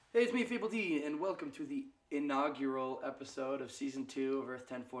Hey, it's me, Fable D, and welcome to the inaugural episode of Season 2 of Earth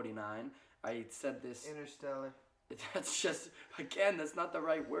 1049. I said this... Interstellar. That's just... Again, that's not the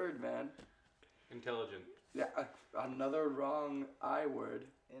right word, man. Intelligent. Yeah, another wrong I word.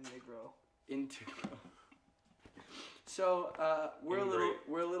 Integral. Integral. So,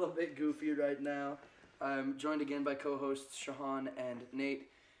 we're a little bit goofy right now. I'm joined again by co-hosts Shahan and Nate.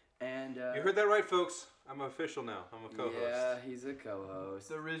 And you heard that right, folks. I'm official now. I'm a co-host. Yeah, he's a co-host.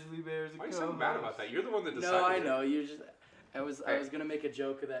 The Risley Bears. Why are you so mad about that? You're the one that decided. No, I know. You just. I was gonna make a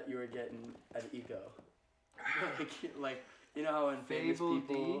joke that you were getting an ego. like you know how in famous Fable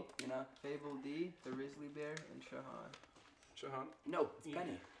people, D. you know. Fable D, the Risley Bear, and Shahan. Shahan? No, it's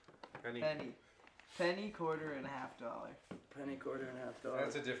Penny. Penny, quarter, and $50. Penny, quarter, and $50.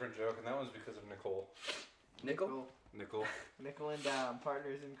 That's a different joke, and that was because of Nicole. Nickel? Nickel and dime,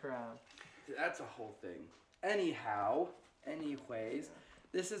 partners in crime. That's a whole thing. Anyways,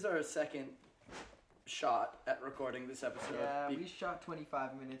 this is our second shot at recording this episode. Yeah, we shot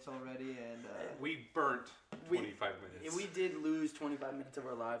 25 minutes already, and we burnt 25 minutes. We did lose 25 minutes of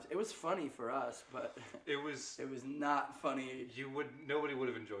our lives. It was funny for us, but it was not funny. Nobody would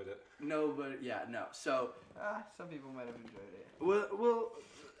have enjoyed it. No. So some people might have enjoyed it. Well,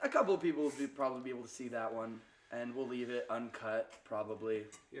 a couple of people will probably be able to see that one. And we'll leave it uncut, probably.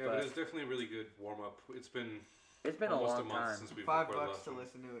 Yeah, but it was definitely a really good warm-up. It's been almost a month since we've $5 recorded last to one.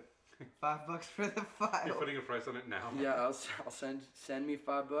 listen to it. $5 for the file. You're putting a price on it now. Yeah, I'll send me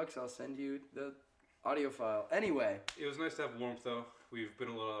 $5. I'll send you the audio file. Anyway, it was nice to have warmth, though. We've been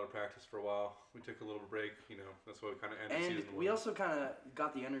a little out of practice for a while. We took a little break. That's why we kind of ended season 1. And we also kind of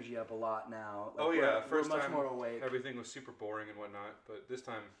got the energy up a lot now. Like we're much more awake. Everything was super boring and whatnot, but this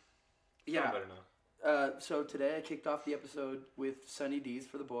time, it's better now. So today I kicked off the episode with Sunny D's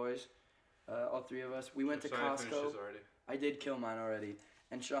for the boys. All three of us. We went to Costco. I did kill mine already.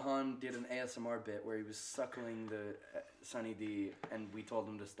 And Shahan did an ASMR bit where he was suckling the Sunny D, and we told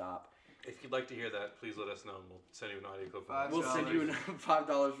him to stop. If you'd like to hear that, please let us know, and we'll send you an audio clip. We'll send you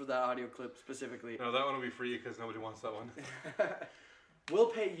 $5 for that audio clip specifically. No, that one will be free because nobody wants that one. We'll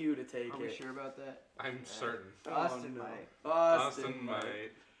pay you to take it. Are we sure about that? I'm certain. Austin might. Austin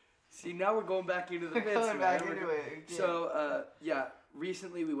might. See, now we're going back into the bits. Going back into it. So,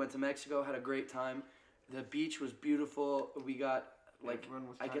 recently we went to Mexico, had a great time. The beach was beautiful. We got, everyone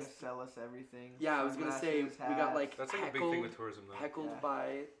was trying to sell us everything. Yeah, I was going to say, we got, that's like a big thing with tourism, though. Heckled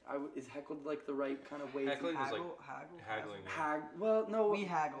by, is heckled, like, the right kind of way? Heckling is like haggling. Well, no. We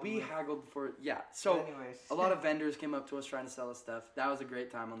haggled. We haggled for, So, anyways. A lot of vendors came up to us trying to sell us stuff. That was a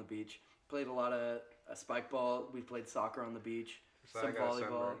great time on the beach. Played a lot of spike ball. We played soccer on the beach. Some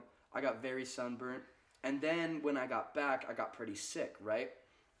volleyball. I got very sunburnt. And then when I got back, I got pretty sick, right?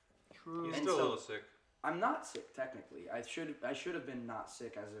 True. You're still a little sick. I'm not sick, technically. I should have been not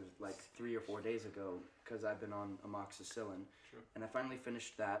sick as of 3 or 4 days ago because I've been on amoxicillin. True. And I finally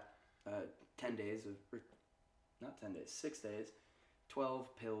finished that 10 days of... Not 10 days, 6 days.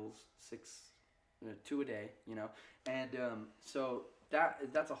 12 pills, 2 a day, And so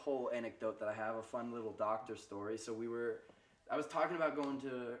that's a whole anecdote that I have, a fun little doctor story. So I was talking about going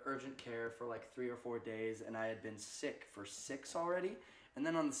to urgent care for 3 or 4 days, and I had been sick for 6 already. And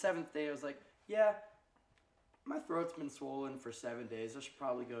then on the 7th day, I was like, yeah, my throat's been swollen for 7 days. I should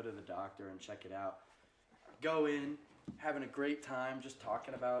probably go to the doctor and check it out. Go in, having a great time, just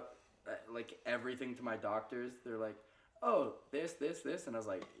talking about everything to my doctors. They're like, oh, this. And I was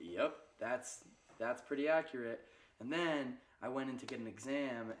like, yep, that's pretty accurate. And then I went in to get an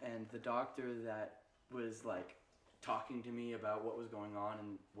exam, and the doctor that was talking to me about what was going on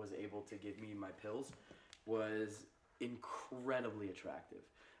and was able to give me my pills was incredibly attractive.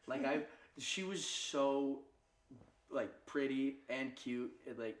 She was so pretty and cute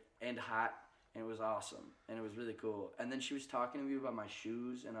and hot, and it was awesome, and it was really cool. And then she was talking to me about my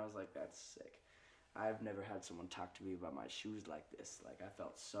shoes, and I was like, that's sick. I've never had someone talk to me about my shoes like this. I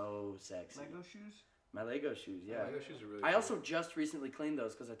felt so sexy. Lego shoes? My Lego shoes, yeah. Lego shoes are really I cool. also just recently cleaned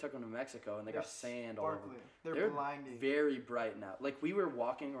those because I took them to Mexico and they got sand all over them. They're blinding. Very bright now. We were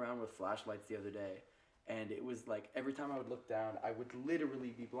walking around with flashlights the other day, and it was every time I would look down, I would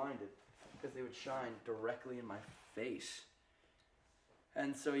literally be blinded because they would shine directly in my face.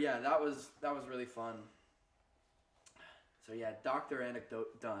 And so yeah, that was really fun. So yeah, doctor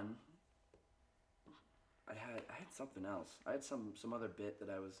anecdote done. I had something else. I had some other bit that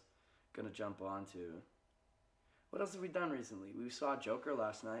I was gonna jump onto. What else have we done recently? We saw Joker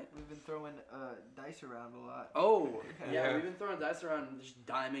last night. We've been throwing dice around a lot. Oh, yeah, we've been throwing dice around and just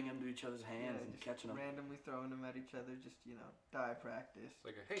diming them to each other's hands and catching them. Randomly throwing them at each other, just, die practice.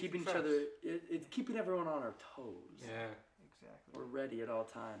 Keeping each other, it's keeping everyone on our toes. Yeah. exactly. We're ready at all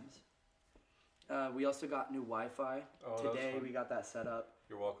times. We also got new Wi-Fi. Oh, that was Today fun. we got that set up.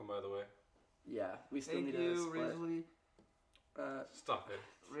 You're welcome, by the way. Yeah, we still Thank need to you, split. Risley. Stop it.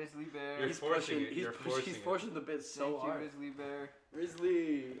 Risley Bear. You're He's forcing pushing. it. He's You're pushing. forcing He's it. forcing the bit so Thank you, hard. Risley Bear.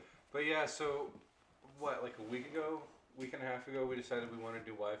 Risley. But yeah, so what? Like a week and a half ago, we decided we wanted to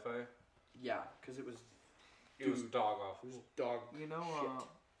do Wi-Fi. Yeah, because it was It was Dude. dog awful. dog. You know,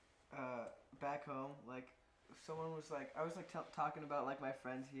 shit. back home, like, someone was like, I was like talking about like my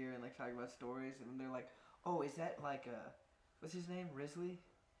friends here and like talking about stories, and they're like, "Oh, is that like what's his name, Risley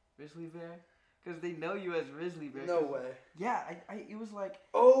Bear?" Because they know you as Risley Bear. No 'cause- way. Yeah, it was like,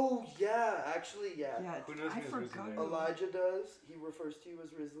 Oh yeah, actually yeah. yeah, Who knows I me as Risley forgot. Bear? who- Elijah does. He refers to you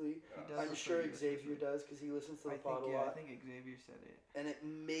as Risley. He does I'm refer sure to you as Xavier Risley. does because he listens to the I pod think a yeah, I lot. think Xavier said it. And it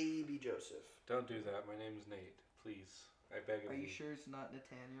may be Joseph. Don't do that. My name's Nate. Please. I beg of Are you. you sure it's not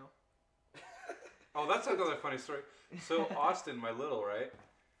Nathaniel? Oh, that's another funny story. So Austin, my little, right?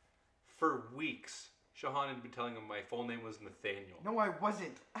 For weeks, Shahan had been telling him my full name was Nathaniel. No, I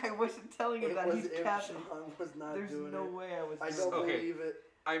wasn't. I wasn't telling him It that. was He's if capping. Sean was not There's doing no it. way I was. I doing don't it. Okay. believe it.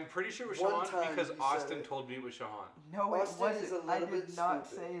 I'm pretty sure it was One Shahan time because you said Austin it. told me it was Shahan. No, it Austin is wasn't. a I little did bit not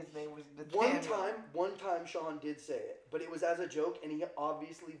stupid. say his name was Nathaniel. One time Sean did say it, but it was as a joke, and he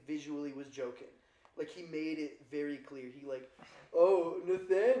obviously visually was joking. Like he made it very clear. He like, oh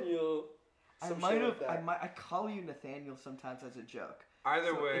Nathaniel. I Some might shit have. like that. I call you Nathaniel sometimes as a joke. Either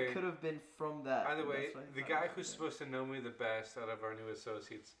So way, it could have been from that. either and way, that's why I the thought guy it was who's Nathaniel. supposed to know me the best out of our new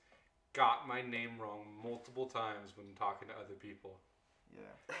associates got my name wrong multiple times when talking to other people.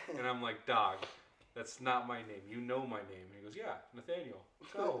 Yeah. And I'm like, dog, that's not my name. You know my name. And he goes, yeah, Nathaniel.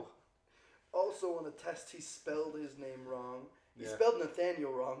 Go. Also on a test, he spelled his name wrong. He Yeah. spelled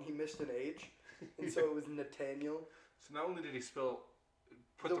Nathaniel wrong. He missed an H, and so it was Nathaniel, So not only did he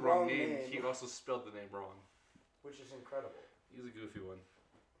put The the wrong wrong name, name. he also spelled the name wrong. which is incredible. He's a goofy one.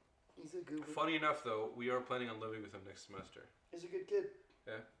 He's a good. Funny enough, though, we are planning on living with him next semester. He's a good kid.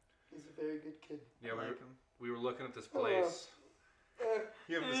 Yeah. He's a very good kid. Yeah, I we like were, him. we were looking at this Oh, place. Eh,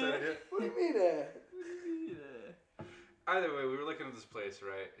 You haven't decided yet? what do you mean? Yeah. Either way, we were looking at this place,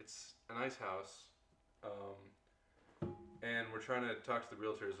 right? It's a nice house. And we're trying to talk to the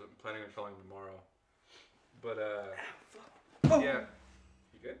realtors. I'm planning on calling them tomorrow. But, yeah.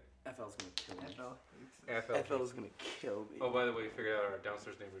 You good? FL's gonna kill me. FL hates FL. this. FL's gonna kill me. Oh, by the way, we figured out our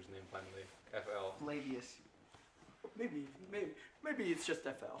downstairs neighbor's name finally. FL. Flavius. Maybe it's just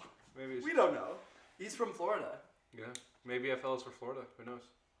FL. Maybe it's, We don't know. He's from Florida. yeah. Maybe FL is for Florida. Who knows?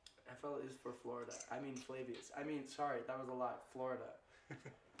 FL is for Florida. I mean Flavius. I mean, sorry, that was a lot. Florida.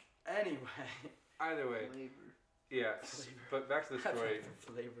 Anyway. Either way, Flavor. yeah. Flavor. But back to the story.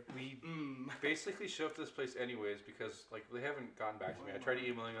 Flavor. We Mm. basically show up to this place anyways because like they haven't gotten back to me. I tried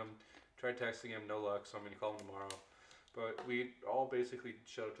emailing them, tried texting him, no luck. So I'm gonna call him tomorrow. But we all basically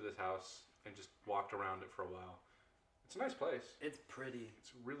showed up to this house and just walked around it for a while. It's a nice place. It's pretty,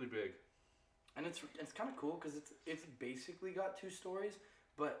 It's really big. and it's kind of cool because it's basically got 2 stories,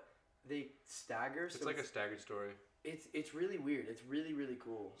 but they stagger. It's So like a staggered story. it's really weird. It's really really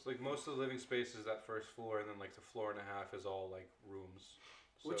cool. It's like most of the living space is that first floor, and then like the floor and a half is all like rooms.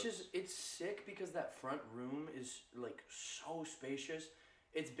 So Which is it's sick because that front room is like so spacious.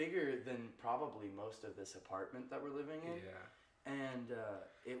 It's bigger than probably most of this apartment that we're living in. yeah. And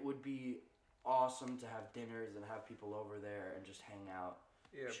it would be awesome to have dinners and have people over there and just hang out,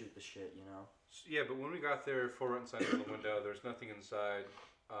 Yeah. shoot the shit, you know. Yeah, but when we got there, 4 rotten signs on the window. There's nothing inside.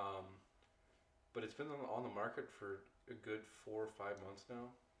 But it's been on the market for a good 4 or 5 months now.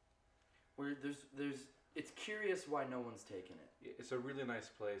 Where there's it's curious why no one's taken it. It's a really nice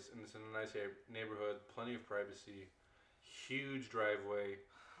place, and it's in a nice neighborhood. Plenty of privacy. Huge driveway.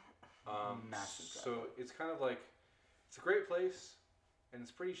 Massive So driveway. it's kind of like it's a great place, and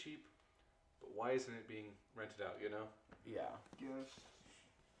it's pretty cheap. But why isn't it being rented out? You know, Yeah. Yes.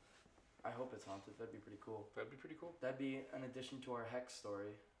 I hope it's haunted. That'd be pretty cool. that'd be pretty cool. That'd be an addition to our hex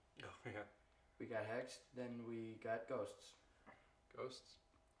story. Oh yeah, We got hexed, then we got ghosts. ghosts.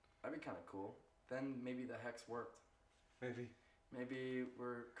 That'd be kind of cool. Then maybe the hex worked. Maybe Maybe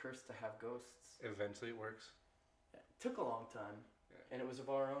we're cursed to have ghosts. eventually it works. Yeah. It took a long time, Yeah. and it was of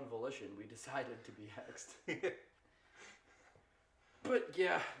our own volition. We decided to be hexed. But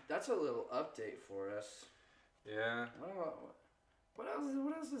yeah, that's a little update for us. Yeah, What else?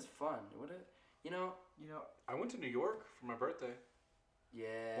 What else is fun? You know? You know, I went to New York for my birthday.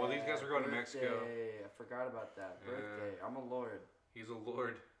 Yeah. Well, these guys were going to Mexico. birthday. I forgot about that. Yeah. Birthday. I'm a lord. He's a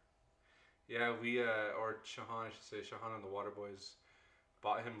lord. Yeah, we or Shahan, I should say, Shahan and the Waterboys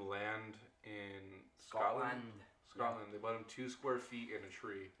bought him land in Scotland. Scotland. They bought him 2 square feet and a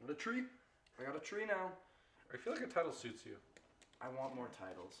tree. What a tree. I got a tree now. I feel like a title suits you. I want more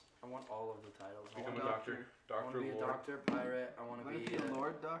titles. I want all of the titles. I Become want, a doctor. I want Doctor, to be a lord, doctor, pirate. I want to Would it be be a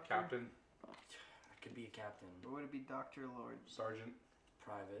Lord Doctor? captain, I could be a captain, Or would it be Doctor Lord sergeant,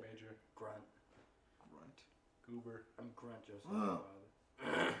 private, major, grunt. Grunt? goober. I'm grunt Joseph. my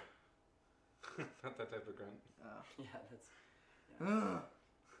father. Not that type of grunt. Yeah, that's. That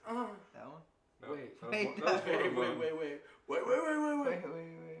one? No, Wait. that was Wait, one- that was one of them. Wait.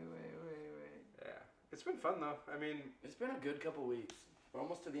 Yeah, it's been fun though. I mean, It's been a good couple weeks. We're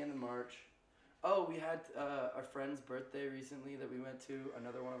almost to the end of March. Oh, we had our friend's birthday recently that we went to.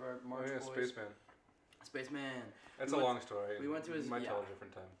 Another one of our March boys. Spaceman. Spaceman. That's We a went- long story. we went to his- Might tell yeah. a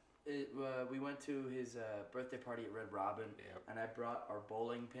different time. We went to his birthday party at Red Robin, Yeah. and I brought our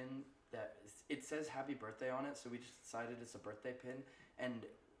bowling pin it says happy birthday on it, so we just decided it's a birthday pin. And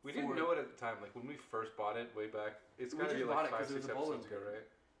We didn't know it at the time. Like when we first bought it way back, it's We gotta be just bought like it 'cause 5, it was 6 a bowling episodes ago, pin. right?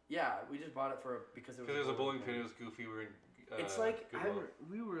 yeah, we just bought it because it was. Because it was a bowling pin. It was goofy. We were in. It's like Goodwill.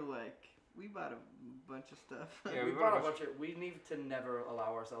 We bought a bunch of stuff. Yeah, we we bought bought a a bunch of. We need to never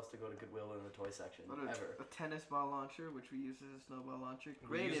allow ourselves to go to Goodwill in the toy section Bought ever. a tennis ball launcher, which we use as a snowball launcher. We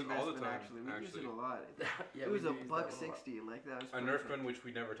Great use it all the investment, time, actually. We use actually. it a lot. Yeah, It we was do a use that buck one a lot. 60. Like that was a Nerf perfect. gun, which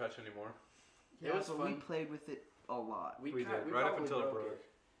we never touch anymore. It Yeah, was but we fun. played with it a lot. We kinda- did, right up probably until it broke broke.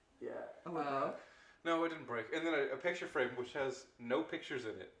 Yeah. Oh, it broke? No, it didn't break. And then a picture frame which has no pictures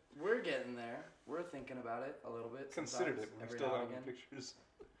in it. We're getting there. We're thinking about it a little bit. Considered sometimes, it. We every still now don't and have again. pictures.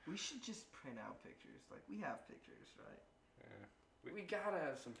 We should just print out pictures. Like we have pictures, right? Yeah. We gotta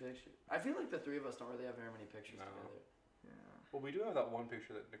have some pictures. I feel like the three of us don't really have very many pictures No. together. Yeah. Well, we do have that one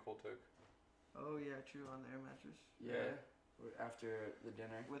picture that Nicole took. Oh yeah, true. On the air mattress. Yeah. After the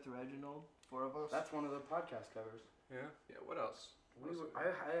dinner. With Reginald, 4 of us. That's one of the podcast covers. Yeah. Yeah. What else?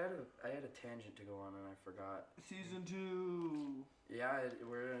 I had a tangent to go on and I forgot. Season 2. Yeah,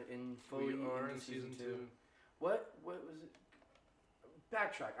 we're in fully We are into in season 2. What was it?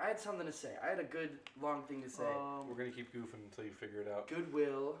 Backtrack. I had something to say. I had a good long thing to say. We're gonna keep goofing until you figure it out.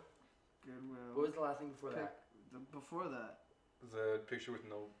 Goodwill. Goodwill. What was the last thing before that? Before that. The picture with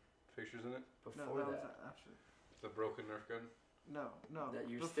no pictures in it. Before No, that was that. after. The broken Nerf gun. No. That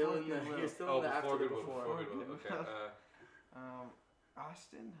you're before still in the Goodwill. you're still Oh, in the before after the Goodwill. before. Before Goodwill. Okay.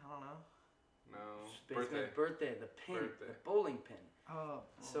 Austin. I don't know. No. Spaceman's birthday, the pin, Birthday. the bowling pin. Oh.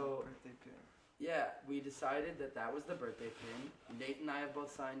 So- birthday pin. Yeah, we decided that was the birthday pin. Nate and I have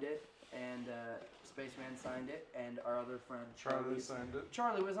both signed it, and Spaceman signed it, and our other friend Charlie signed it.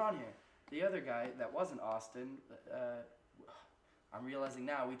 Charlie was on here. The other guy that wasn't Austin, I'm realizing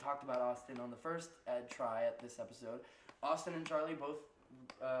now, we talked about Austin on the first try at this episode. Austin and Charlie, both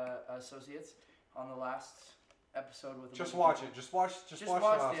associates, on the last episode with. a Just bunch of watch people. it. Just watch Just the watch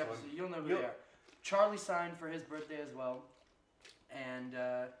last the one. episode. You'll know who You'll- they are. Charlie signed for his birthday as well, and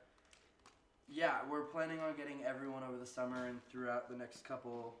yeah, we're planning on getting everyone over the summer and throughout the next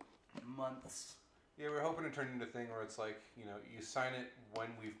couple months. Yeah, we're hoping to turn it into a thing where it's like, you know, you sign it when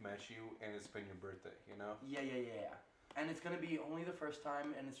we've met you and it's been your birthday, you know? Yeah. And it's gonna be only the first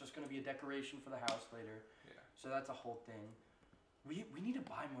time, and it's just gonna be a decoration for the house later. Yeah. So that's a whole thing. We need to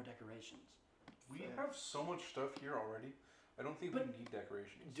buy more decorations. We Fair. have so much stuff here already. I don't think But- we need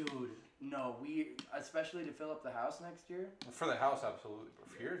decorations. Dude, no, especially to fill up the house next year. For the house, absolutely. But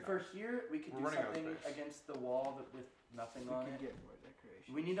for here, no. For here, we could We're do running out of something space. against the wall with nothing We on could it. get more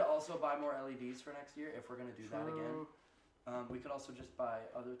decorations. We need to also buy more LEDs for next year if we're gonna do that again. True. We could also just buy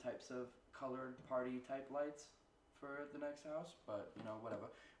other types of colored party type lights for the next house, but you know, whatever.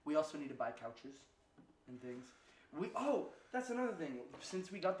 We also need to buy couches and things. That's another thing.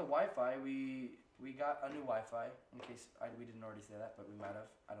 Since we got the Wi-Fi, we got a new Wi-Fi. In case we didn't already say that, but we might have.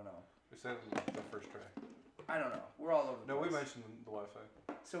 I don't know. We said it in the first try. I don't know. We're all over the No, we place. mentioned the Wi-Fi.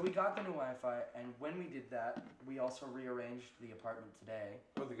 So we got the new Wi-Fi, and when we did that, we also rearranged the apartment today.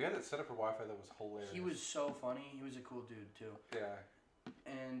 Oh, the guy that set up our Wi-Fi, that was hilarious. He was so funny. He was a cool dude too. Yeah.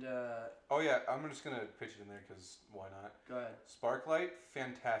 And Oh, yeah, I'm just going to pitch it in there because why not? go ahead. Sparklight,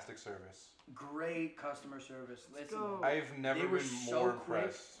 fantastic service. Great customer service. Let's Listen, go. I've never They were been so more quick.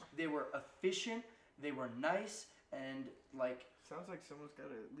 impressed. they were efficient. They were nice, and like Sounds like someone's got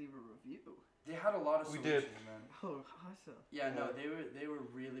to leave a review. they had a lot of We solutions, did. man. Oh, awesome. Yeah, no, Yeah. they were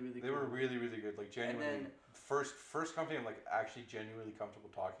really really. They cool. were really, really good. Like, genuinely. then- First company I'm, like, actually genuinely comfortable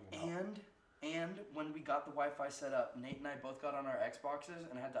talking about. And when we got the Wi-Fi set up, Nate and I both got on our Xboxes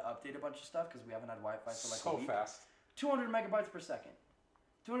and had to update a bunch of stuff because we haven't had Wi-Fi for like so a week. fast. 200 megabytes per second.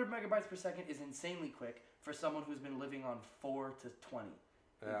 200 megabytes per second is insanely quick for someone who's been living on 4 to 20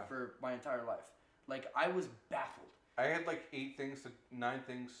 Yeah. for my entire life. Like, I was baffled. I had like 10 things to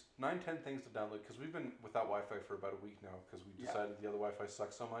download because we've been without Wi-Fi for about a week now because we Yeah. decided the other Wi-Fi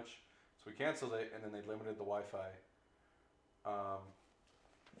sucks so much. So we canceled it, and then they limited the Wi-Fi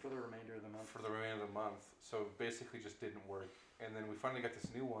For the remainder of the month. for the remainder of the month. So it basically just didn't work. And then we finally got this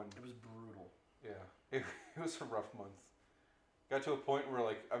new one. It was brutal. Yeah, it was a rough month. Got to a point where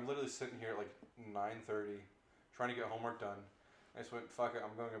like I'm literally sitting here at like 9:30, trying to get homework done. I just went, fuck it,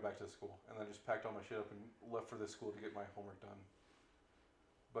 I'm going to go back to school, and then just packed all my shit up and left for this school to get my homework done.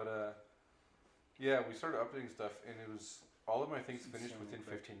 But yeah, we started updating stuff, and it was all of my things It's finished insanely within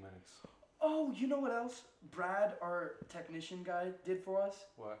quick. 15 minutes. Oh, you know what else Brad, our technician guy, did for us?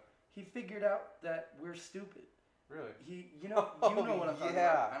 What? He figured out that we're stupid. Really? You know what I'm talking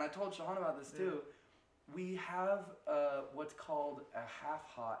yeah. about. And I told Shahan about this too. We have what's called a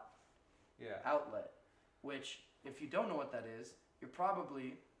half-hot Yeah. outlet, which, if you don't know what that is, you're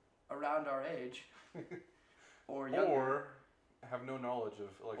probably around our age or younger. Or have no knowledge of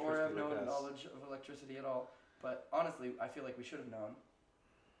electricity. Or have no like us. knowledge of electricity at all. But honestly, I feel like we should have known.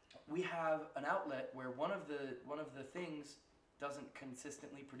 We have an outlet where one of the things doesn't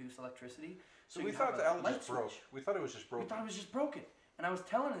consistently produce electricity. So you we have thought a the outlet light just broke. switch. We thought it was just We broken. thought it was just broken. And I was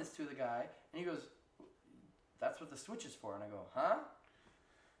telling this to the guy, and he goes, "That's what the switch is for." And I go, "Huh?"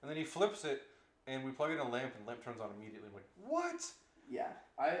 And then he flips it, and we plug in a lamp, and the lamp turns on immediately. I'm like, what? Yeah,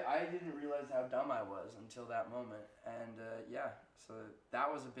 I didn't realize how dumb I was until that moment, and yeah, so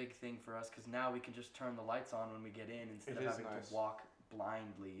that was a big thing for us because now we can just turn the lights on when we get in instead It of is having nice. to walk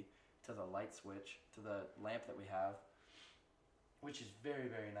blindly to the light switch, to the lamp that we have, which is very,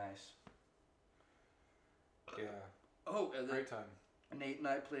 very nice. Yeah. Oh, and then Great time. Nate and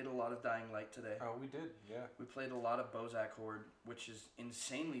I played a lot of Dying Light today. Oh, we did. Yeah. We played a lot of Bozak Horde, which is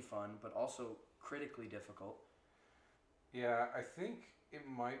insanely fun, but also critically difficult. Yeah, I think it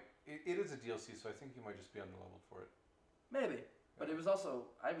might. It is a DLC, so I think you might just be underleveled for it. Maybe, but it was also,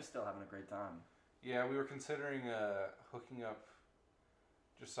 I was still having a great time. Yeah, we were considering hooking up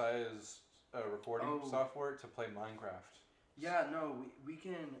Josiah's recording Oh. software to play Minecraft. Yeah, no, we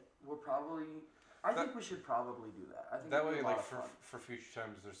can. We're probably. I That- think we should probably do that. I think That it'd be way, a lot like of for fun. for future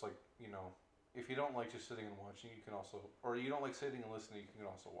times, there's like if you don't like just sitting and watching, you can also, or you don't like sitting and listening, you can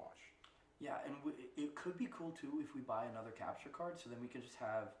also watch. Yeah, and it could be cool too if we buy another capture card, so then we could just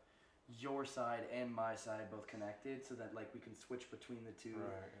have your side and my side both connected, so that like we can switch between the two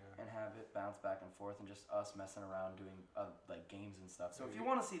Right. Yeah. and have it bounce back and forth, and just us messing around doing like games and stuff. So if you Yeah.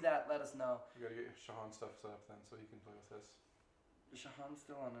 want to see that, let us know. You gotta get Shahan stuff set up then, so he can play with us. Shahan's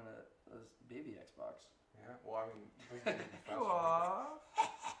still on a baby Xbox. Yeah. Well, I mean, he doesn't get any faster. Aw.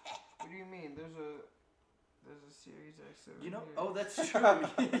 What do you mean? There's a Series X over You know? here. Oh, that's true.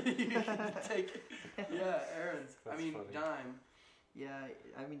 You can take it. Yeah, Aaron's. I That's mean, funny. Dime. Yeah,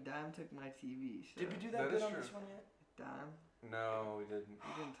 I mean, Dime took my TV. So. Did we do That that bit is on true. this one yet? Dime? No, we didn't.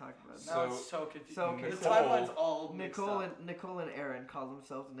 We didn't talk about So- that. Now it's so confusing. so the Nicole- timeline's all mixed Nicole up. and Aaron call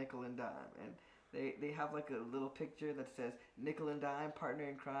themselves Nickel and Dime, and they have like a little picture that says Nickel and Dime, partner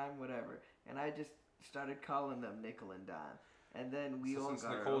in crime, whatever. And I just started calling them Nickel and Dime, and then we So all since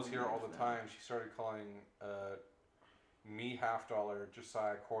got our Nicole's own here all names the now. time, she started calling me $50,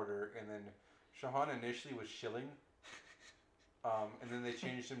 Josiah quarter, and then Shahan initially was shilling. And then they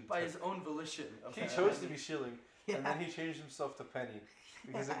changed him By to. his own volition. He apparently. chose to be shilling, and Yeah. then he changed himself to penny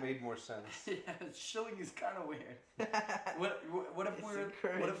because it made more sense. Yeah, shilling is kind of weird. What if It's we're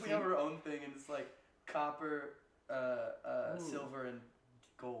encouraging. what if we have our own thing and it's like copper, Ooh. silver, and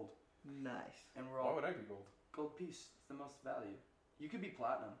gold, Nice. and we're Why all would I be gold? gold piece. It's the most value. You could be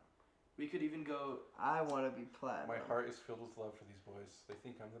platinum. We could even go. I want to be platinum. My heart is filled with love for these boys. They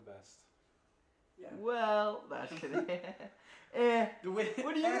think I'm the best. Yeah. Well, that's eh. The way.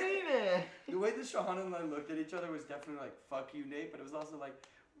 What do you mean, eh? The way that Shahan and I looked at each other was definitely like, fuck you, Nate, but it was also like,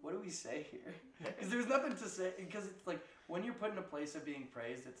 what do we say here? Because there was nothing to say, because it's like, when you're put in a place of being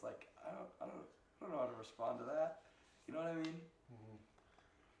praised, it's like, I don't know how to respond to that. You know what I mean? Mhm.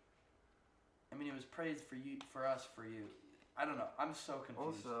 I mean, it was praised for you, for us, for you. I don't know. I'm so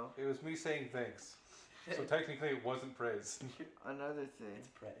confused. Also, It was me saying thanks. So technically, it wasn't praise. another thing, It's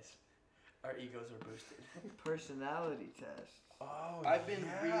praise. Our egos are boosted. personality tests. Oh, I've been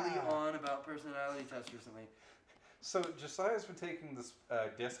really on about personality tests recently. So Josiah's been taking this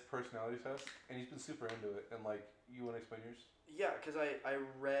DISC personality test, and he's been super into it. And like, you want to explain yours? Yeah, because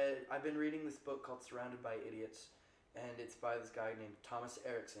I've been reading this book called Surrounded by Idiots, and it's by this guy named Thomas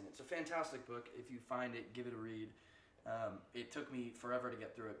Erickson. It's a fantastic book. If you find it, give it a read. It took me forever to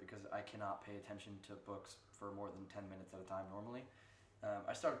get through it because I cannot pay attention to books for more than 10 minutes at a time normally.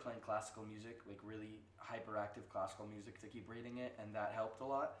 I started playing classical music, like really hyperactive classical music to keep reading it, and that helped a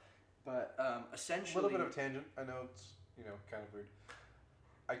lot. But A essentially... little bit of a tangent. I know it's kind of weird.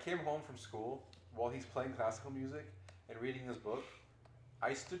 I came home from school while he's playing classical music and reading his book,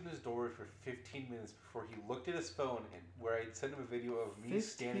 I stood in his doorway for 15 minutes before he looked at his phone, and where I'd sent him a video of me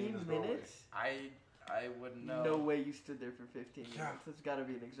standing in his 15 doorway. minutes? I wouldn't know. No way you stood there for 15 minutes. Yeah. That's got to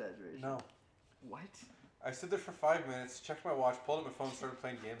be an exaggeration. No. What? I stood there for 5 minutes, checked my watch, pulled up my phone, started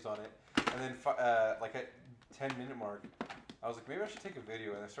playing games on it, and then like at 10-minute mark, I was like, maybe I should take a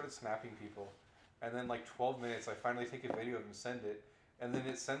video, and I started snapping people, and then like 12 minutes, I finally take a video of him, send it, and then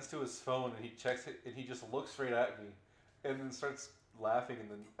it sends to his phone, and he checks it, and he just looks straight at me, and then starts laughing, and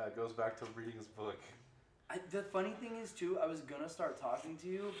then goes back to reading his book. The funny thing is too, I was gonna start talking to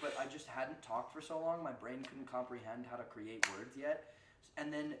you, but I just hadn't talked for so long. My brain couldn't comprehend how to create words yet.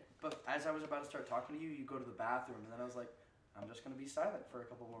 And then, but as I was about to start talking to you, you go to the bathroom, and then I was like, I'm just gonna be silent for a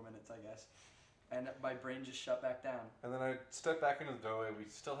couple more minutes, I guess. And my brain just shut back down. And then I stepped back into the doorway. We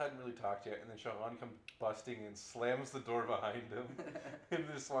still hadn't really talked yet, and then Shahan comes busting and slams the door behind him, and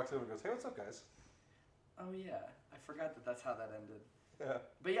just walks over and goes, "Hey, what's up, guys?" Oh yeah, I forgot that that's how that ended. Yeah.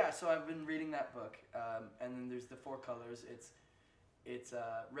 But yeah, so I've been reading that book, and then there's the 4 colors. It's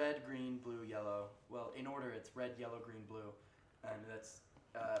red, green, blue, yellow. Well, in order, it's red, yellow, green, blue, and that's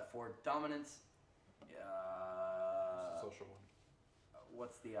for dominance. Social one.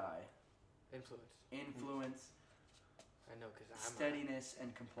 What's the I? Influence. Influence, I know, because I'm steadiness,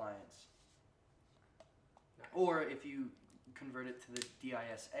 and compliance. Nice. Or if you convert it to the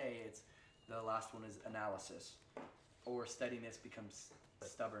DISA, it's the last one is analysis, or steadiness becomes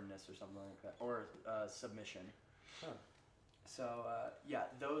stubbornness or something like that, or submission. Huh. So yeah,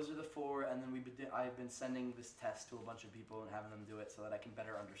 those are the 4, and then I've been sending this test to a bunch of people and having them do it so that I can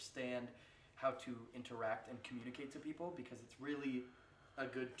better understand how to interact and communicate to people, because it's really a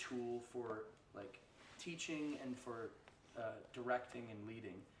good tool for like teaching and for directing and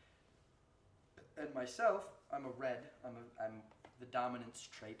leading. And myself, I'm a red. I'm the dominance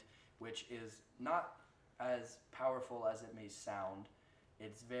trait, which is not as powerful as it may sound.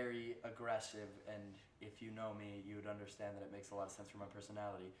 It's very aggressive, and if you know me, you would understand that it makes a lot of sense for my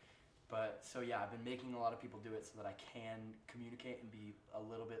personality. But so yeah, I've been making a lot of people do it so that I can communicate and be a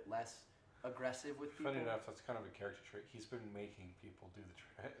little bit less aggressive with people. Funny enough, that's kind of a character trait. He's been making people do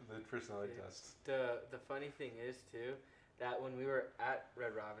the personality test. The funny thing is too that when we were at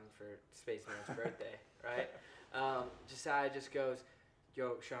Red Robin for Space Man's birthday, right? Josiah just goes,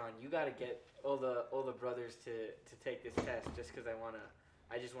 "Yo, Sean, you gotta get all the brothers to take this test just because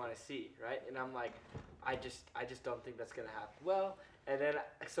I just wanna see, right?" And I'm like, I just don't think that's gonna happen. Well, and then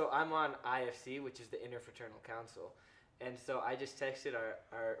so I'm on IFC, which is the Interfraternal Council. And so I just texted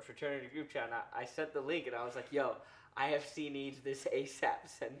our fraternity group chat, and I sent the link, and I was like, "Yo, IFC needs this ASAP.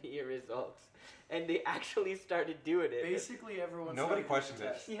 Send me your results." And they actually started doing it. Basically, everyone. Nobody questioned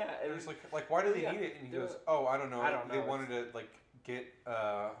it. Yeah. It was like, why do they need it? And he goes, "Oh, I don't know. I don't They know. wanted to like get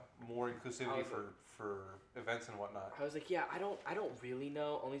more inclusivity was for events and whatnot." I was like, "Yeah, I don't really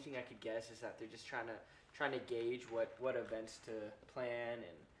know. Only thing I could guess is that they're just trying to gauge what events to plan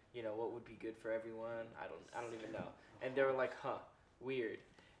and what would be good for everyone. I don't even know." And they were like, "Huh, weird."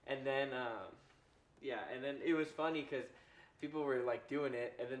 And then and then it was funny because people were like doing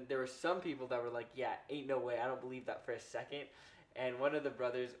it, and then there were some people that were like, "Yeah, ain't no way, I don't believe that for a second." And one of the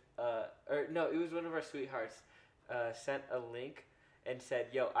brothers, it was one of our sweethearts, sent a link and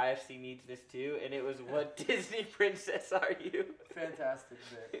said, "Yo, IFC needs this too," and it was, "What Disney princess are you?" Fantastic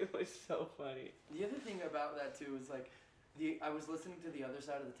bit. It was so funny. The other thing about that too is like, I was listening to the other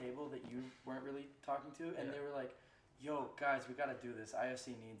side of the table that you weren't really talking to, and Yeah. they were like, "Yo, guys, we gotta do this.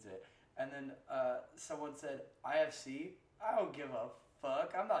 IFC needs it." And then someone said, "IFC? I don't give a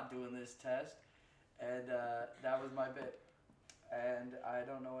fuck. I'm not doing this test." And that was my bit. And I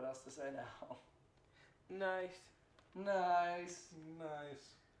don't know what else to say now. Nice. Nice.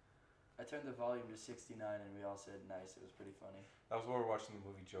 Nice. I turned the volume to 69, and we all said nice. It was pretty funny. That was while we were watching the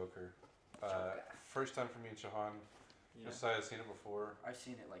movie Joker. Joker. First time for me and Shahan. Yeah. Josiah's seen it before. I've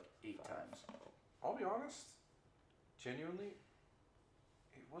seen it like 8 times. I'll be honest, genuinely,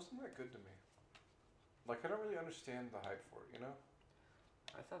 it wasn't that good to me. Like, I don't really understand the hype for it,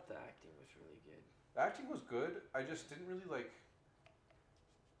 I thought the acting was really good. The acting was good. I just didn't really like.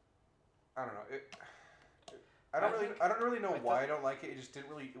 I don't know. I don't really know why I don't like it. It just didn't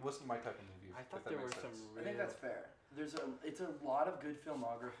really. It wasn't my type of movie. I thought if that there were makes some sense. real. I think that's fair. It's a lot of good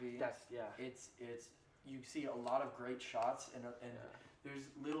filmography. That's yeah. It's you see a lot of great shots and there's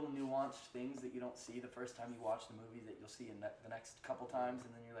little nuanced things that you don't see the first time you watch the movie that you'll see in the next couple times,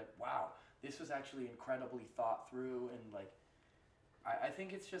 and then you're like, wow, this was actually incredibly thought through, and like I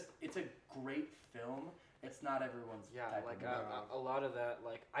think it's a great film. It's not everyone's type like of movie. a lot of that.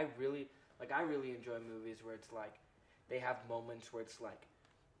 Like I really enjoy movies where it's like they have moments where it's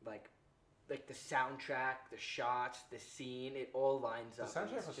like like the soundtrack, the shots, the scene, it all lines The up.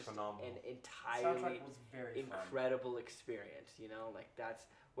 soundtrack It's was just phenomenal. An The entirely soundtrack was very fun. incredible experience. You know, like that's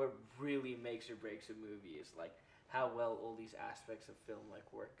what really makes or breaks a movie is like how well all these aspects of film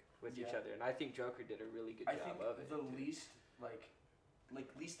like work with each Yeah. other. And I think Joker did a really good I job think of it. the too. least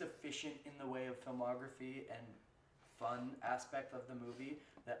least efficient in the way of filmography and fun aspect of the movie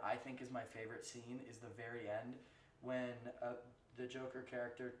that I think is my favorite scene is the very end when the Joker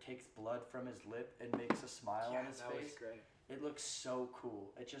character takes blood from his lip and makes a smile on his that face. was great. It looks so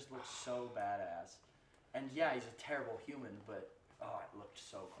cool. It just looks so badass. And yeah, he's a terrible human, but it looked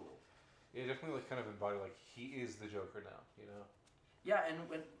so cool. Yeah, definitely like kind of embody like he is the Joker now, you know. Yeah, and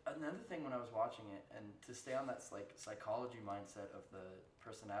another thing when I was watching it, and to stay on that like psychology mindset of the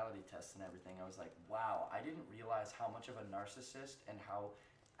personality tests and everything, I was like, wow, I didn't realize how much of a narcissist and how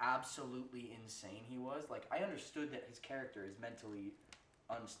absolutely insane he was. Like, I understood that his character is mentally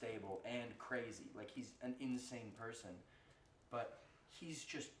unstable and crazy. Like, he's an insane person, but he's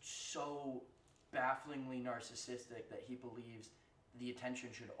just so bafflingly narcissistic that he believes the attention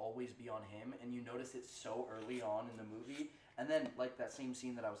should always be on him, and you notice it so early on in the movie. And then, like that same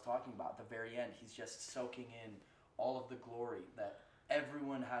scene that I was talking about, at the very end, he's just soaking in all of the glory that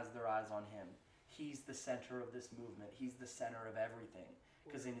everyone has their eyes on him. He's the center of this movement. He's the center of everything.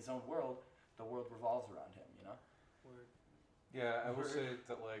 Because in his own world, the world revolves around him, you know? Word. Yeah, I will say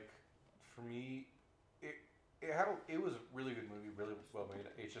that like for me, it was a really good movie, really well made.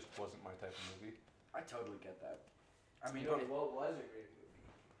 It just wasn't my type of movie. I totally get that. I mean, You know what was a great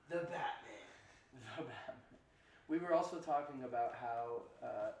movie? The Batman. The Batman. We were also talking about how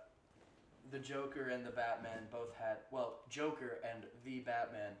the Joker and the Batman both had, Joker and the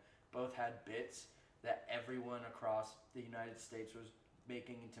Batman both had bits that everyone across the United States was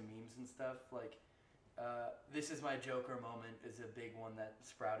making into memes and stuff. Like, this is my Joker moment is a big one that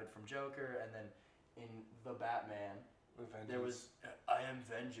sprouted from Joker, and then in the Batman, there was I am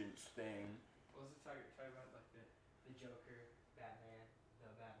vengeance thing. What was it talking about? Like the Joker, Batman, the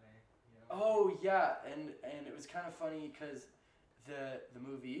Batman. You know? Oh yeah, and it was kind of funny because the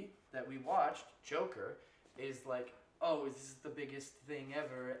movie that we watched, Joker, is like, oh, this is the biggest thing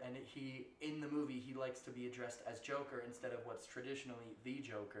ever, and he in the movie he likes to be addressed as Joker instead of what's traditionally the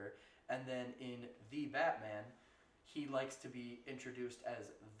Joker, and then in the Batman, he likes to be introduced as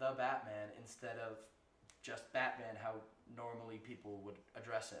the Batman instead of just Batman, how normally people would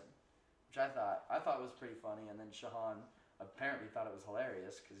address him, which I thought was pretty funny, and then Shahan apparently thought it was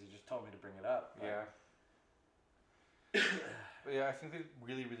hilarious because he just told me to bring it up. But Yeah. But yeah, I think they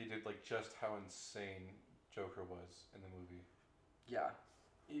really, really did like just how insane Joker was in the movie. Yeah.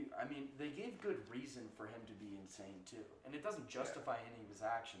 I mean, they gave good reason for him to be insane too. And it doesn't justify any of his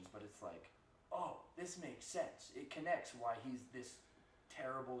actions, but it's like, oh, this makes sense. It connects why he's this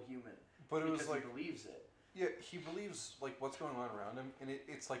terrible human. But it because was like, he believes it. yeah, he believes like what's going on around him, and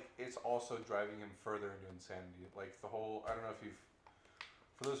it's like it's also driving him further into insanity. Like the whole, I don't know if you've,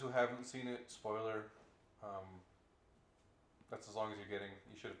 for those who haven't seen it, spoiler. That's as long as you're getting.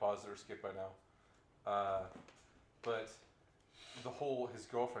 You should have paused it or skipped by now. But the whole his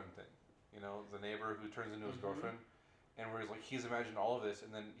girlfriend thing, you know, the neighbor who turns into his Mhm. girlfriend, and where he's like he's imagined all of this,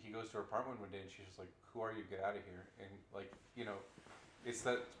 and then he goes to her apartment one day, and she's just like, "Who are you? Get out of here!" And like, you know, it's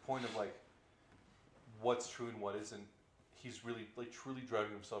that point of like, what's true and what isn't. He's really like truly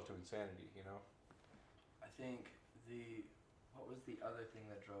driving himself to insanity, you know. I think what was the other thing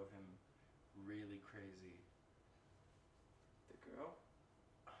that drove him really crazy? The girl.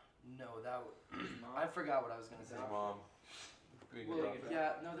 No, that His mom. I forgot what I was gonna say. His mom being Well, adopted.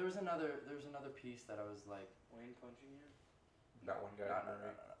 yeah, no, there was another piece that I was like, Wayne punching you. That one guy,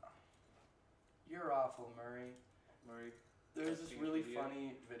 no. You're awful, Murray. Murray. There's this Testing really video.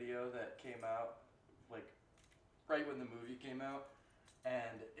 funny video that came out, like, right when the movie came out,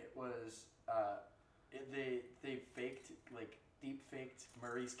 and it was, they faked, like, deep faked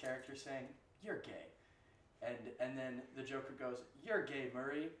Murray's character saying, "You're gay," and then the Joker goes, "You're gay,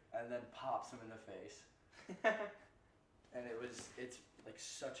 Murray," and then pops him in the face, and it's like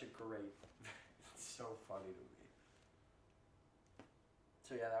such a great, it's so funny to me.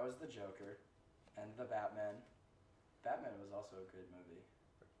 So yeah, that was the Joker, and the Batman. Batman was also a good movie.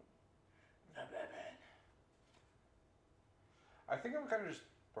 The Batman. I think I'm kind of just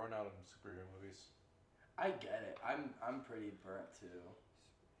burnt out on superhero movies. I get it. I'm pretty burnt too.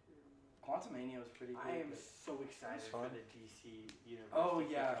 Quantumania was pretty good. I am but so excited It's for fun. the DC universe. Oh, to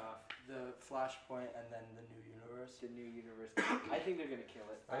kick yeah. off. the Flashpoint and then the new universe. The new universe. I think they're gonna kill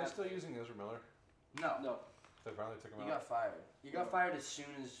it. Are they still using Ezra Miller? No, No. They finally took him you out. got fired. You got fired as soon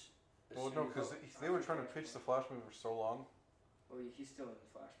as. Well, no, because they were trying to pitch the Flash movie for so long. Well, he's still in the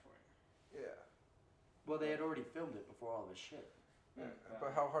Flashpoint. Yeah. Well, they had already filmed it before all this shit. Yeah.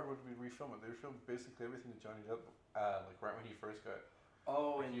 But how hard would we refilm it? They filmed basically everything that Johnny Depp, like right when he first got.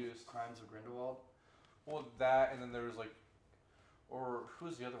 Oh, and Accused. Crimes of Grindelwald. Well, that, and then there was like, or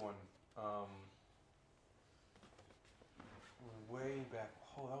who's the other one? Way back.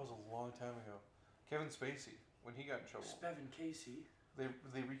 Oh, that was a long time ago. Kevin Spacey, when he got in trouble. Spevin Casey. They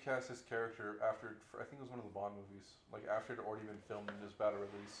recast his character after, I think it was one of the Bond movies, like after it had already been filmed and just about to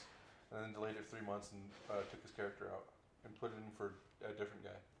release, and then delayed it 3 months and took his character out and put it in for a different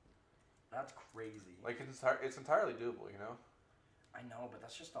guy. That's crazy. Like it's entirely doable, you know. I know, but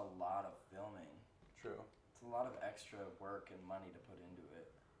that's just a lot of filming. True. It's a lot of extra work and money to put into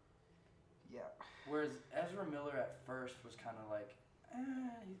it. Yeah. Whereas Ezra Miller at first was kind of like,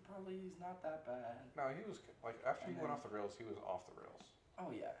 he's not that bad. No, he was like after And he went then- off the rails, he was off the rails. Oh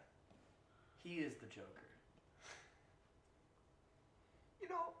yeah, he is the Joker. You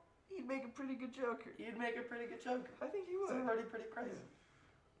know, he'd make a pretty good Joker. He'd make a pretty good Joker. I think he It's would. already pretty crazy.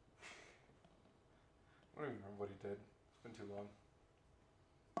 I don't even remember what he did. It's been too long.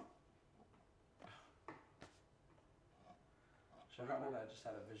 Shahan and I just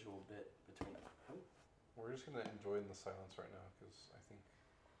had a visual bit between them. We're just gonna enjoy in the silence right now because I think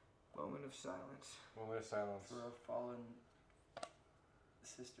Moment of silence. moment of silence. For our fallen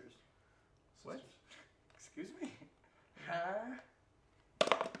sisters. What? Excuse me? Huh?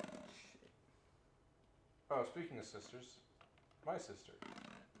 Oh, speaking of sisters, my sister.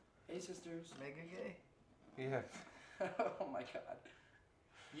 Hey sisters. Mega gay. Yeah. Oh my god.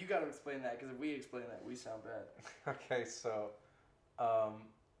 You gotta explain that, because if we explain that, we sound bad. Okay, so,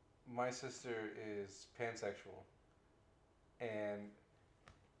 my sister is pansexual, and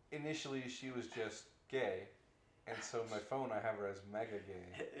initially she was just gay, and so my phone I have her as mega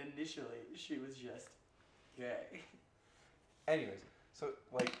gay. Initially, she was just gay. Anyways, so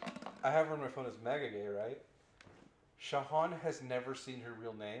like I have her on my phone as mega gay, right? Shahan has never seen her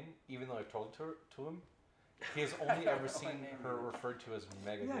real name, even though I've told it to him. He has only ever seen her referred to as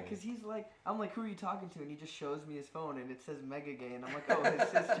mega Yeah, gay. because he's like, I'm like, who are you talking to? And he just shows me his phone and it says mega gay. And I'm like, oh, his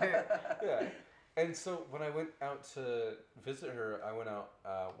sister. Yeah. And so when I went out to visit her, I went out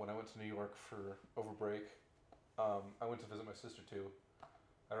when I went to New York for over break. I went to visit my sister too.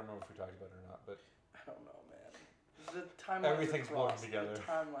 I don't remember if we talked about it or not, but I don't know, man. The timelines Everything's are blurring crossed. together. The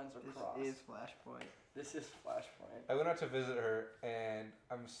timelines are crossed. This is Flashpoint. This is Flashpoint. I went out to visit her and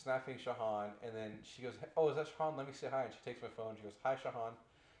I'm snapping Shahan, and then she goes, "Oh, is that Shahan? Let me say hi." And she takes my phone. She goes, "Hi, Shahan,"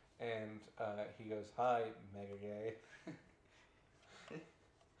 and he goes, "Hi, mega gay."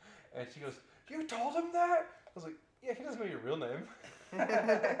 And she goes, "You told him that?" I was like, "Yeah, he doesn't know your real name."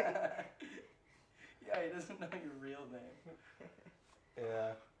 Yeah, he doesn't know your real name.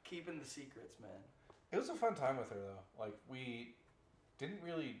 Yeah. Keeping the secrets, man. It was a fun time with her though. Like we didn't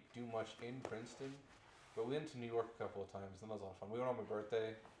really do much in Princeton, but we went to New York a couple of times. And that was a lot of fun. We went on my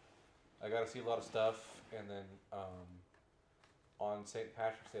birthday. I got to see a lot of stuff, and then on St.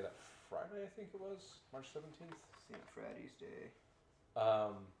 Patrick's Day, that Friday I think it was, March 17th. St. Friday's Day.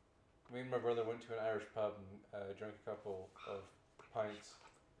 Me and my brother went to an Irish pub and drank a couple of pints.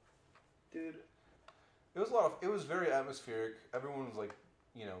 Dude, It was it was very atmospheric. Everyone was like,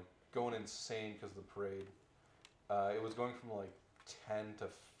 you know, going insane because of the parade. It was going from like 10 to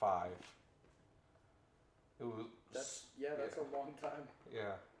 5. It was. that's a long time. Yeah.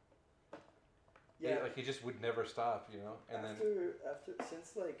 Yeah. Like he just would never stop, you know. And then after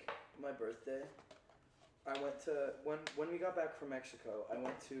since like my birthday, I went to when we got back from Mexico, I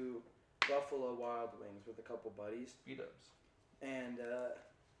went to Buffalo Wild Wings with a couple buddies, beat-ups. and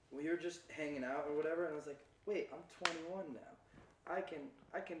we were just hanging out or whatever, and I was like, wait, I'm 21 now. I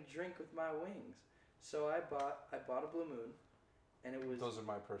can drink with my wings. So I bought a Blue Moon, and it was Those are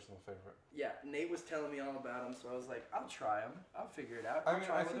my personal favorite. yeah. Nate was telling me all about them, so I was like, I'll try them. I'll figure it out. I I'll mean,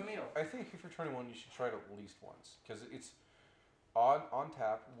 try I them with think a meal. I think if you're 21, you should try it at least once because it's on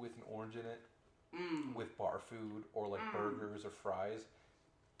tap with an orange in it, with bar food or like burgers or fries.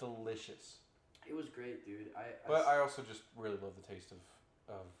 Delicious. It was great, dude. But I also just really love the taste of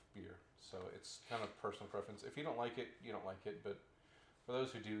beer. So it's kind of personal preference. If you don't like it, you don't like it. But for those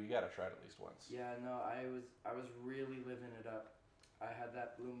who do, you gotta try it at least once. Yeah, no, I was really living it up. I had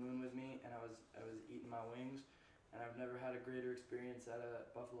that Blue Moon with me, and I was eating my wings, and I've never had a greater experience at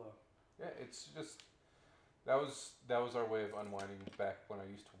a Buffalo. Yeah, it's just that was our way of unwinding back when I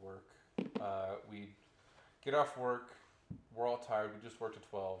used to work. We'd get off work, we're all tired. We just worked at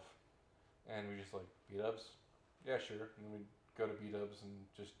 12, and we just like beat-ups. Yeah, sure. And then we'd go to beat-ups and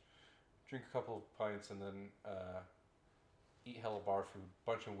just drink a couple of pints, and then eat hella bar food,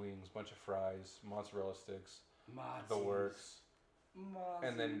 bunch of wings, bunch of fries, mozzarella sticks, the Mozzies. works.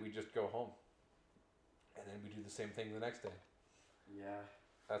 and then we just go home, and then we do the same thing the next day. Yeah.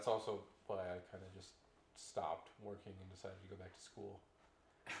 That's also why I kind of just stopped working and decided to go back to school.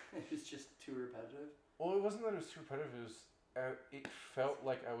 It was just too repetitive. Well, it wasn't that it was too repetitive. It was it felt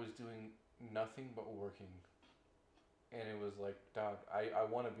like I was doing nothing but working, and it was like, dog, I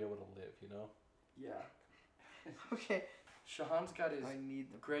want to be able to live, you know. Yeah. Okay. Shahan's got his I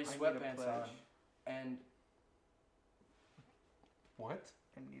need the gray I need a sweatpants pledge. on, and What?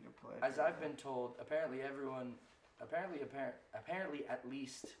 I need a pledge. as I've been told, apparently at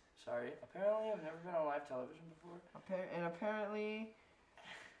least, apparently I've never been on live television before, Apparently,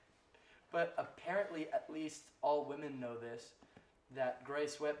 but apparently at least all women know this, that gray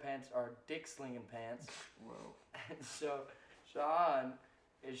sweatpants are dick slinging pants, whoa, and so Shahan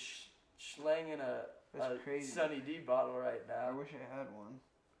is slanging a that's crazy. Sunny D bottle right I now. wish I had one.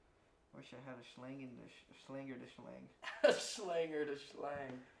 Wish I had a slinger to slang. A slanger to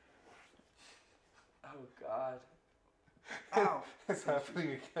slang. Oh God. Ow! It's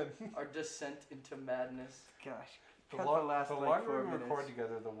happening again. Our descent into madness. Gosh. The, Cut lo- the last the like longer 4 we minutes. record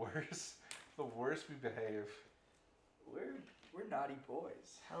together, the worse we behave. We're naughty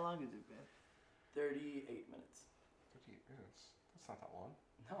boys. How long has it been? 38 minutes. 38 minutes. That's not that long.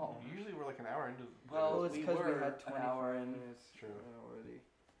 No. Usually we're like an hour into. Well, it's we because we were had an 24 hour in. minutes True. already.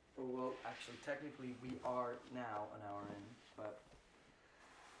 Well, actually, technically, we are now an hour in, but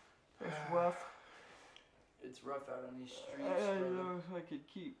It's rough. it's rough out on these streets. I don't brother. know if I could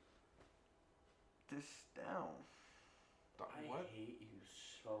keep this down. I What? hate you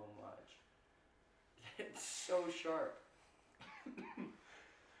so much. It's so sharp.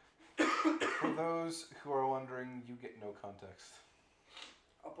 For those who are wondering, you get no context.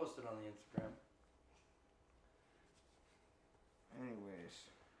 I'll post it on the Instagram. Anyways,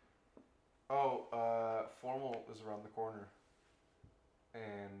 Oh, formal is around the corner,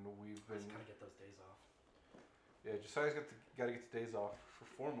 and we've I just been. gotta get those days off. Yeah, Josiah's gotta get the days off for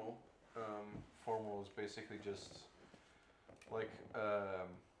formal. Formal is basically just like a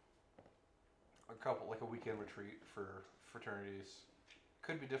weekend retreat for fraternities.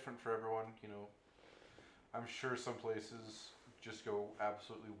 Could be different for everyone, you know. I'm sure some places just go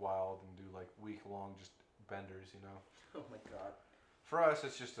absolutely wild and do like week-long just benders, you know. Oh my God. For us,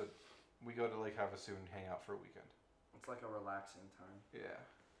 it's just we go to Lake Havasu and hang out for a weekend. It's like a relaxing time. Yeah.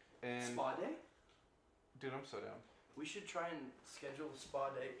 And Spa day? dude, I'm so down. We should try and schedule a spa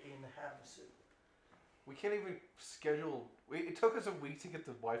day in Havasu. We can't even schedule. It took us a week to get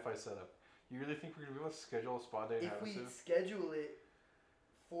the Wi-Fi set up. You really think we're gonna be able to schedule a spa day in If we Havasu? schedule it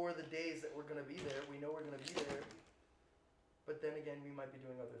for the days that we're gonna be there, we know we're gonna be there. But then again, we might be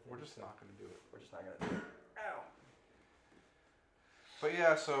doing other things. We're just so not gonna do it. We're just not gonna do it. Ow. But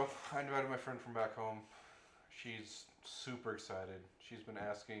yeah, so I invited my friend from back home. She's super excited. She's been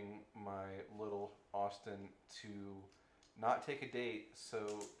asking my little Austin to not take a date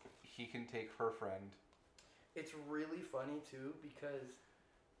so he can take her friend. It's really funny too because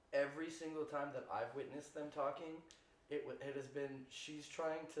every single time that I've witnessed them talking, it has been she's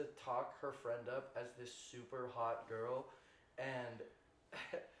trying to talk her friend up as this super hot girl, and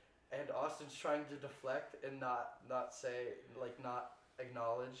and Austin's trying to deflect and not say like not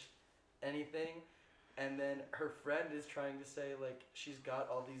acknowledge anything, and then her friend is trying to say like she's got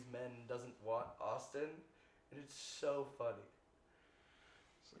all these men and doesn't want Austin, and it's so funny.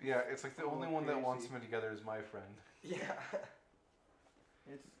 So, yeah, it's like the Oh, only one that wants crazy. me together is my friend. Yeah.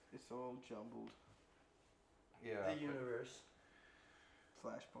 it's all jumbled. Yeah. The but universe.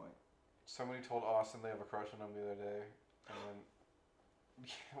 Flashpoint. somebody told Austin they have a crush on him the other day, and then,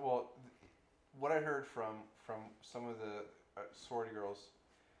 well, what I heard from some of the sorority girls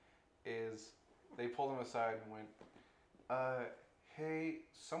is they pulled him aside and went, hey,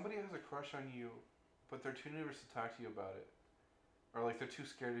 somebody has a crush on you, but they're too nervous to talk to you about it. Or like they're too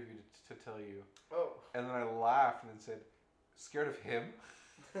scared of you to tell you. Oh. And then I laughed and then said, scared of him?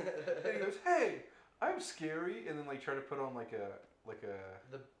 And he goes, hey, I'm scary. And then like try to put on like a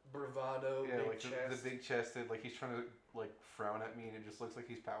The bravado, yeah, big like chest. the big chested, like he's trying to like frown at me and it just looks like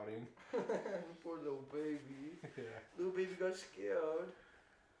he's pouting. Poor little baby. Yeah. Little baby got scared.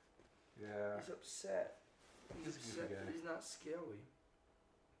 Yeah. He's upset. He's a goofy upset, guy. but he's not scary.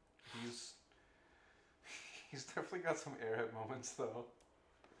 He's definitely got some airhead moments though.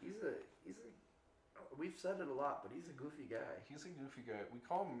 He's a. We've said it a lot, but he's a goofy guy. He's a goofy guy. We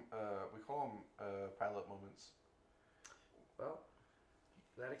call him pilot moments. Well,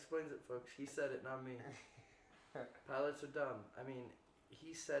 that explains it, folks. He said it, not me. Pilots are dumb. I mean,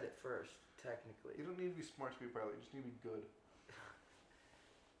 he said it first, technically. You don't need to be smart to be a pilot. You just need to be good.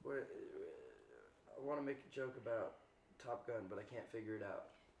 I want to make a joke about Top Gun, but I can't figure it out.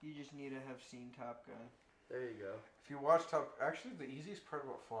 You just need to have seen Top Gun. There you go. If you watch actually the easiest part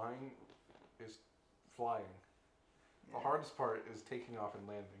about flying is flying. Yeah. The hardest part is taking off and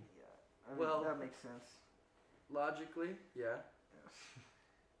landing. Yeah. I mean, Well- that makes sense. Logically, yeah.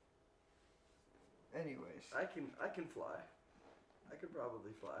 Anyways. I can fly. I could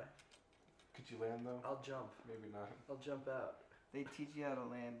probably fly. Could you land though? I'll jump. Maybe not. I'll jump out. They teach you how to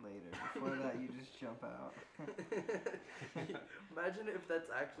land later. Before that, you just jump out. Imagine if that's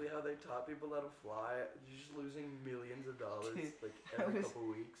actually how they taught people how to fly. You're just losing millions of dollars Dude, like I every was- couple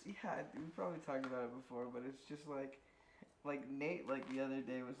weeks. Yeah, we probably talked about it before, but it's just like Nate, like the other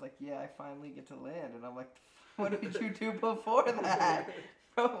day was like, yeah, I finally get to land, and I'm like, what did you do before that,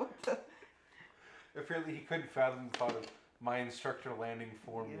 bro? What the? Apparently, he couldn't fathom the thought of my instructor landing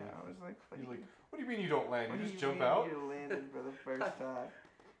for me. Yeah, I was like, He's like, what do you mean you don't land? what You do just you jump mean out? You landed for the first time.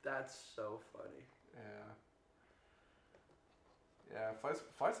 That's so funny. Yeah. Yeah,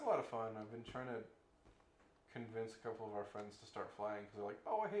 flight's a lot of fun. I've been trying to convince a couple of our friends to start flying because they're like,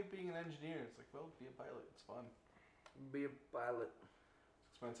 oh, I hate being an engineer. It's like, well, be a pilot. It's fun. Be a pilot.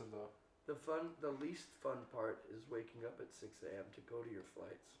 It's expensive though. The least fun part is waking up at 6 a.m. to go to your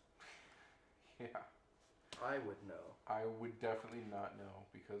flights. Yeah. I would know. I would definitely not know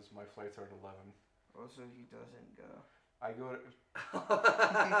because my flights are at 11. Also, he doesn't go. I go to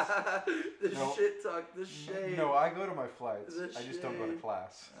The No. shit talk, the shade. no, I go to my flights. The I just don't go to shade.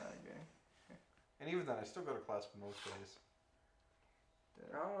 class. Okay. And even then, I still go to class most days.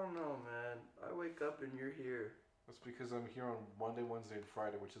 I don't know, man. I wake up and you're here. That's because I'm here on Monday, Wednesday, and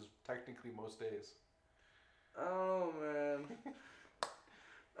Friday, which is technically most days. I don't know, man.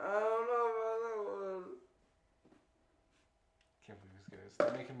 I don't know about that one. Can't believe these guys.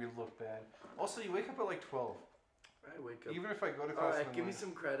 They're making me look bad. Also, you wake up at like 12. I wake up. Even if I go to class in Alright, the give me morning.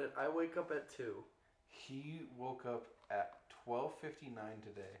 some credit. I wake up at 2. He woke up at 12:59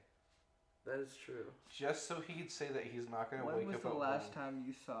 today, That is true. just so he could say that he's not gonna When wake was up the at last 1. time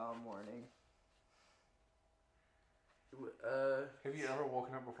you saw a morning? Have you ever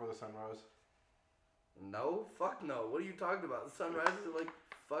woken up before the sun rose? No? Fuck no. What are you talking about? The sun rises at like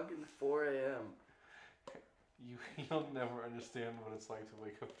fucking 4 a.m. You'll never understand what it's like to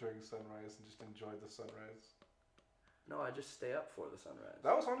wake up during sunrise and just enjoy the sunrise. No, I just stay up for the sunrise.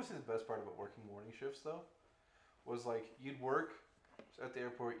 That was honestly the best part about working morning shifts, though. Was like you'd work at the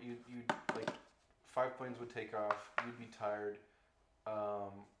airport. You'd like 5 planes would take off. You'd be tired,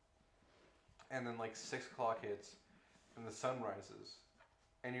 and then like 6 o'clock hits, and the sun rises,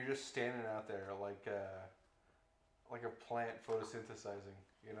 and you're just standing out there like a plant photosynthesizing,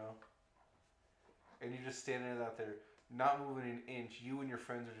 you know. And you're just standing out there, not moving an inch. You and your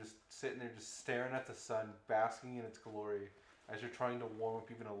friends are just sitting there, just staring at the sun, basking in its glory, as you're trying to warm up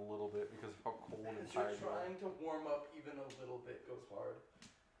even a little bit because of how cold and As you're tired you are. trying to warm up even a little bit goes hard.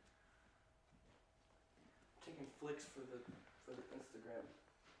 Taking flicks for the Instagram.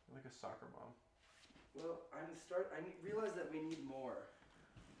 You're like a soccer mom. Well, I realize that we need more.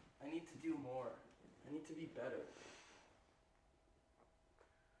 I need to do more. I need to be better.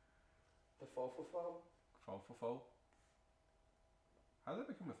 The fofo. Fo. How did that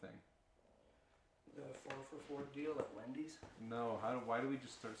become a thing? The 4 for $4 deal at Wendy's. No. Why do we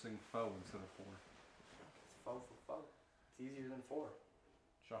just start saying fo instead of 4? It's fofo. It's easier than 4.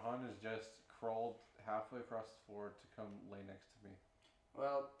 Shahan has just crawled halfway across the floor to come lay next to me.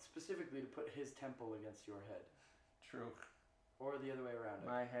 Well, specifically to put his temple against your head. True. Or the other way around.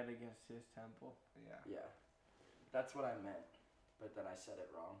 My head against his temple. Yeah. Yeah. That's what I meant. But then I said it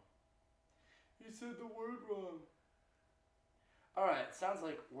wrong. You said the word wrong. Alright, sounds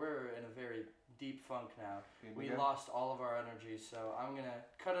like we're in a very deep funk now. We lost all of our energy, so I'm going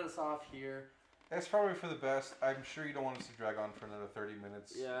to cut us off here. That's probably for the best. I'm sure you don't want us to drag on for another 30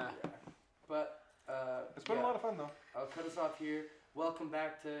 minutes. Yeah. But, It's been a lot of fun, though. I'll cut us off here. Welcome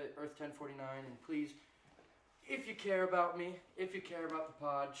back to Earth 1049, and please, if you care about me, if you care about the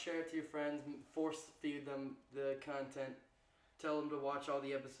pod, share it to your friends, force feed them the content, tell them to watch all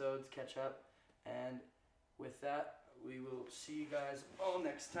the episodes, catch up, and with that, we will see you guys all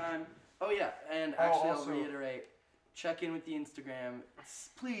next time. Oh yeah, and actually also- I'll reiterate, check in with the Instagram.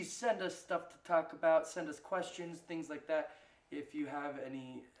 Please send us stuff to talk about, send us questions, things like that. If you have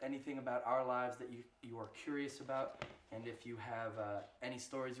anything about our lives that you are curious about, and if you have any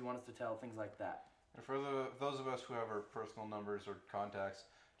stories you want us to tell, things like that. And for those of us who have our personal numbers or contacts,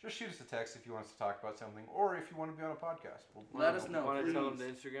 just shoot us a text if you want us to talk about something, or if you want to be on a podcast. Let us know, Want to tell them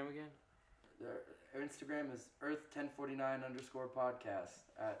please. the Instagram again? Our Instagram is Earth1049_podcast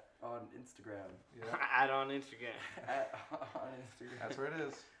on Instagram. Yeah, Add on Instagram. On Instagram. that's where it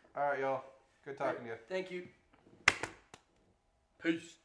is. All right, y'all. Good talking to you. Thank you. Peace.